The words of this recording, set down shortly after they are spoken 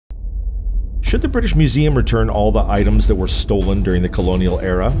Should the British Museum return all the items that were stolen during the colonial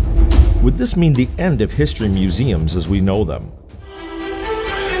era? Would this mean the end of history museums as we know them?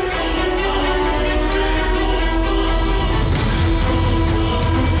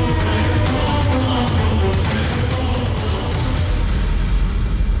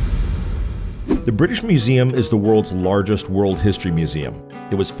 The British Museum is the world's largest world history museum.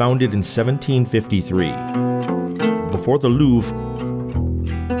 It was founded in 1753, before the Louvre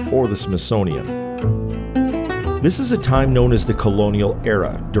or the Smithsonian. This is a time known as the colonial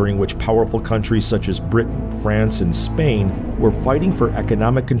era, during which powerful countries such as Britain, France, and Spain were fighting for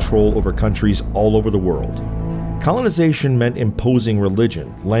economic control over countries all over the world. Colonization meant imposing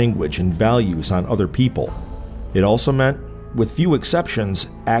religion, language, and values on other people. It also meant, with few exceptions,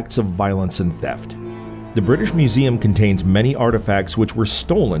 acts of violence and theft. The British Museum contains many artifacts which were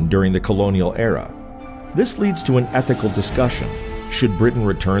stolen during the colonial era. This leads to an ethical discussion. Should Britain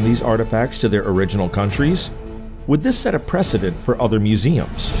return these artifacts to their original countries? Would this set a precedent for other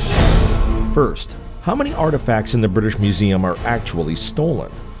museums? First, how many artifacts in the British Museum are actually stolen?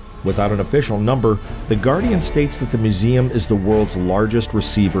 Without an official number, The Guardian states that the museum is the world's largest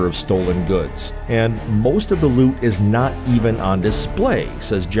receiver of stolen goods, and most of the loot is not even on display,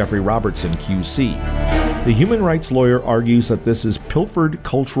 says Jeffrey Robertson, QC. The human rights lawyer argues that this is pilfered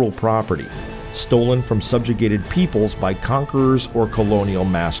cultural property, stolen from subjugated peoples by conquerors or colonial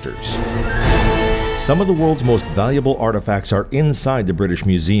masters. Some of the world's most valuable artifacts are inside the British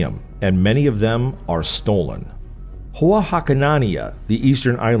Museum, and many of them are stolen. Hoa Hakanania, the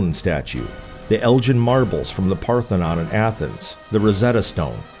Eastern Island statue, the Elgin marbles from the Parthenon in Athens, the Rosetta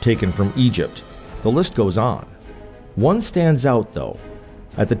Stone, taken from Egypt. The list goes on. One stands out though.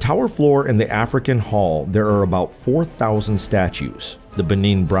 At the tower floor in the African Hall, there are about 4,000 statues, the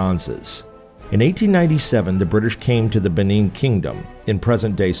Benin bronzes. In 1897, the British came to the Benin Kingdom in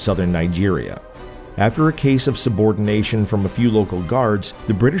present-day southern Nigeria. After a case of subordination from a few local guards,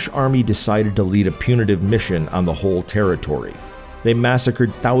 the British Army decided to lead a punitive mission on the whole territory. They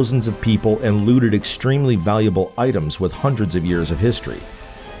massacred thousands of people and looted extremely valuable items with hundreds of years of history.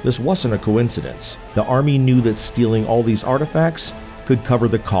 This wasn't a coincidence. The army knew that stealing all these artifacts could cover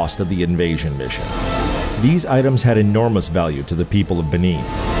the cost of the invasion mission. These items had enormous value to the people of Benin.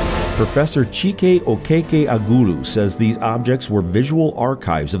 Professor Chike Okeke Agulu says these objects were visual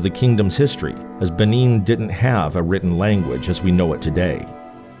archives of the kingdom's history, as Benin didn't have a written language as we know it today.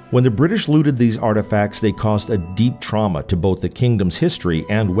 When the British looted these artifacts, they caused a deep trauma to both the kingdom's history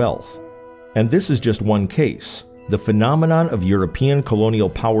and wealth. And this is just one case. The phenomenon of European colonial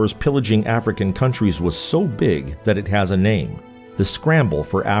powers pillaging African countries was so big that it has a name: the Scramble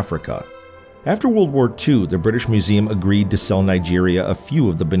for Africa. After World War II, the British Museum agreed to sell Nigeria a few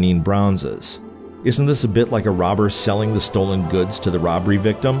of the Benin bronzes. Isn't this a bit like a robber selling the stolen goods to the robbery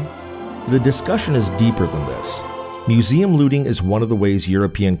victim? The discussion is deeper than this. Museum looting is one of the ways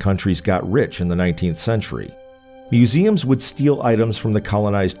European countries got rich in the 19th century. Museums would steal items from the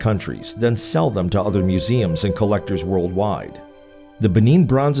colonized countries, then sell them to other museums and collectors worldwide. The Benin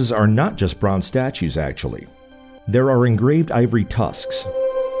bronzes are not just bronze statues, actually. There are engraved ivory tusks,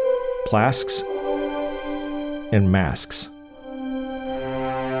 plaques, and masks.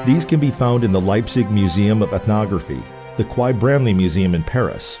 These can be found in the Leipzig Museum of Ethnography, the Quai Branly Museum in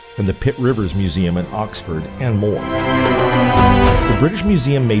Paris, and the Pitt Rivers Museum in Oxford, and more. The British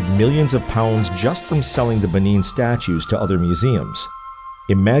Museum made millions of pounds just from selling the Benin statues to other museums.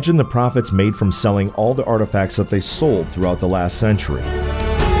 Imagine the profits made from selling all the artifacts that they sold throughout the last century.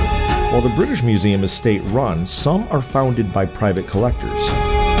 While the British Museum is state-run, some are founded by private collectors.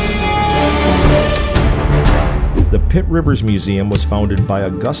 The Pitt Rivers Museum was founded by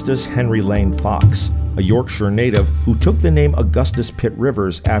Augustus Henry Lane Fox, a Yorkshire native who took the name Augustus Pitt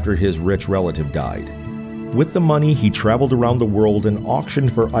Rivers after his rich relative died. With the money, he traveled around the world and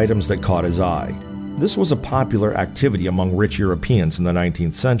auctioned for items that caught his eye. This was a popular activity among rich Europeans in the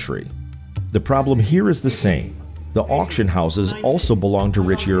 19th century. The problem here is the same. The auction houses also belonged to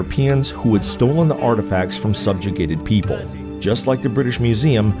rich Europeans who had stolen the artifacts from subjugated people. Just like the British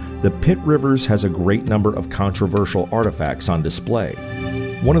Museum, the Pitt Rivers has a great number of controversial artifacts on display.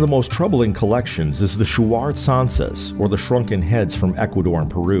 One of the most troubling collections is the Shuar Tsansas, or the shrunken heads from Ecuador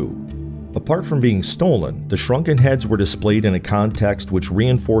and Peru. Apart from being stolen, the shrunken heads were displayed in a context which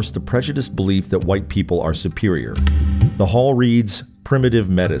reinforced the prejudiced belief that white people are superior. The hall reads, "Primitive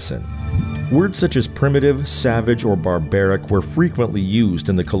medicine." Words such as primitive, savage, or barbaric were frequently used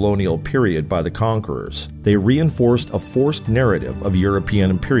in the colonial period by the conquerors. They reinforced a forced narrative of European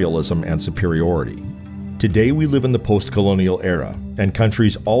imperialism and superiority. Today we live in the post-colonial era, and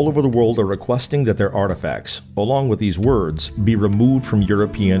countries all over the world are requesting that their artifacts, along with these words, be removed from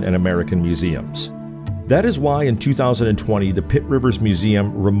European and American museums. That is why in 2020 the Pitt Rivers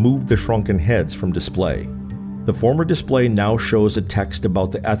Museum removed the shrunken heads from display. The former display now shows a text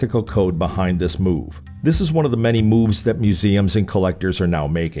about the ethical code behind this move. This is one of the many moves that museums and collectors are now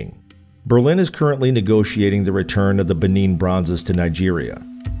making. Berlin is currently negotiating the return of the Benin bronzes to Nigeria.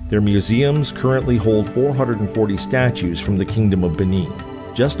 Their museums currently hold 440 statues from the Kingdom of Benin,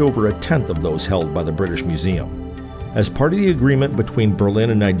 just over a tenth of those held by the British Museum. As part of the agreement between Berlin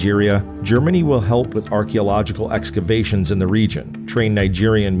and Nigeria, Germany will help with archaeological excavations in the region, train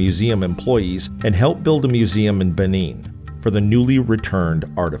Nigerian museum employees, and help build a museum in Benin for the newly returned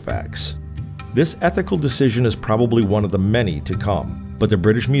artifacts. This ethical decision is probably one of the many to come, but the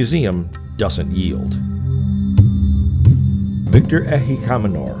British Museum doesn't yield. Victor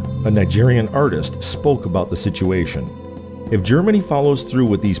Ehikamanor, a Nigerian artist, spoke about the situation. If Germany follows through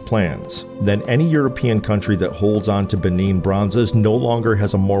with these plans, then any European country that holds on to Benin bronzes no longer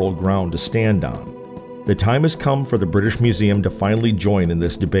has a moral ground to stand on. The time has come for the British Museum to finally join in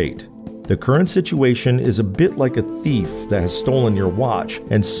this debate. The current situation is a bit like a thief that has stolen your watch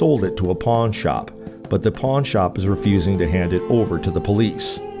and sold it to a pawn shop, but the pawn shop is refusing to hand it over to the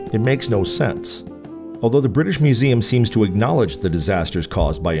police. It makes no sense. Although the British Museum seems to acknowledge the disasters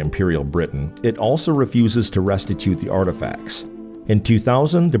caused by Imperial Britain, it also refuses to restitute the artifacts. In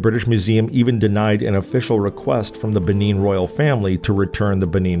 2000, the British Museum even denied an official request from the Benin royal family to return the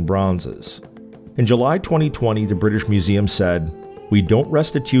Benin bronzes. In July 2020, the British Museum said, "We don't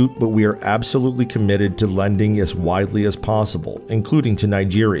restitute, but we are absolutely committed to lending as widely as possible, including to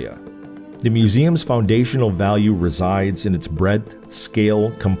Nigeria." The museum's foundational value resides in its breadth,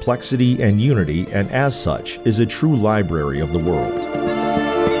 scale, complexity, and unity, and as such, is a true library of the world.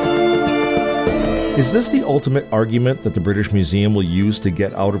 Is this the ultimate argument that the British Museum will use to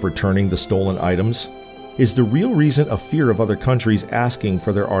get out of returning the stolen items? Is the real reason a fear of other countries asking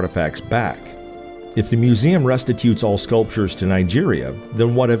for their artifacts back? If the museum restitutes all sculptures to Nigeria,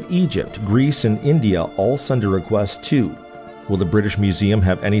 then what if Egypt, Greece, and India all send a request too? Will the British Museum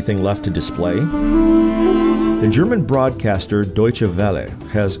have anything left to display? The German broadcaster Deutsche Welle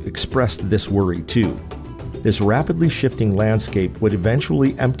has expressed this worry too. This rapidly shifting landscape would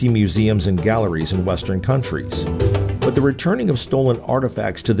eventually empty museums and galleries in Western countries. But the returning of stolen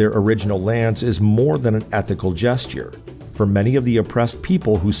artifacts to their original lands is more than an ethical gesture. For many of the oppressed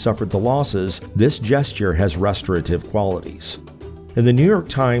people who suffered the losses, this gesture has restorative qualities. In the New York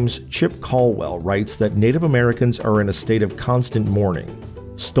Times, Chip Caldwell writes that Native Americans are in a state of constant mourning.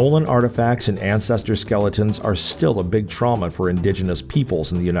 Stolen artifacts and ancestor skeletons are still a big trauma for indigenous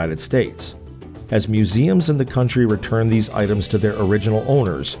peoples in the United States. As museums in the country return these items to their original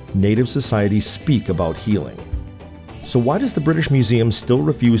owners, Native societies speak about healing. So why does the British Museum still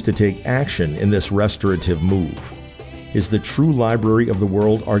refuse to take action in this restorative move? Is the true library of the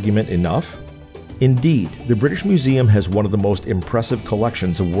world argument enough? Indeed, the British Museum has one of the most impressive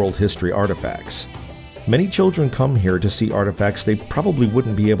collections of world history artifacts. Many children come here to see artifacts they probably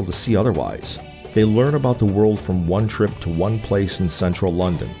wouldn't be able to see otherwise. They learn about the world from one trip to one place in central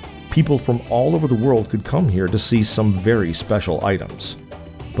London. People from all over the world could come here to see some very special items.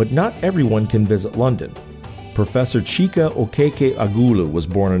 But not everyone can visit London. Professor Chika Okeke Agulu was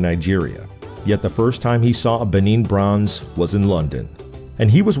born in Nigeria, yet the first time he saw a Benin bronze was in London. And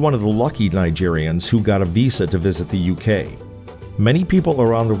he was one of the lucky Nigerians who got a visa to visit the UK. Many people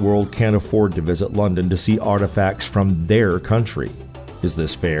around the world can't afford to visit London to see artifacts from their country. Is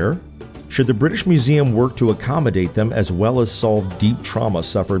this fair? Should the British Museum work to accommodate them as well as solve deep trauma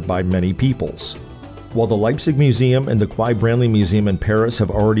suffered by many peoples? While the Leipzig Museum and the Quai Branly Museum in Paris have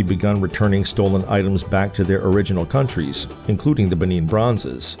already begun returning stolen items back to their original countries, including the Benin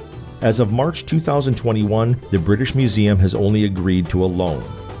bronzes, as of March 2021, the British Museum has only agreed to a loan.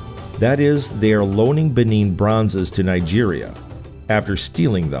 That is, they are loaning Benin bronzes to Nigeria after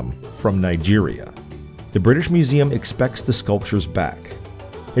stealing them from Nigeria. The British Museum expects the sculptures back.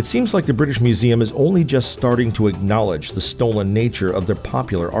 It seems like the British Museum is only just starting to acknowledge the stolen nature of their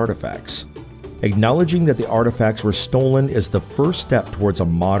popular artifacts. Acknowledging that the artifacts were stolen is the first step towards a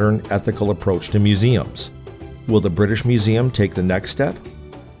modern, ethical approach to museums. Will the British Museum take the next step?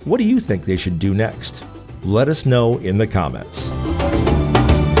 What do you think they should do next? Let us know in the comments.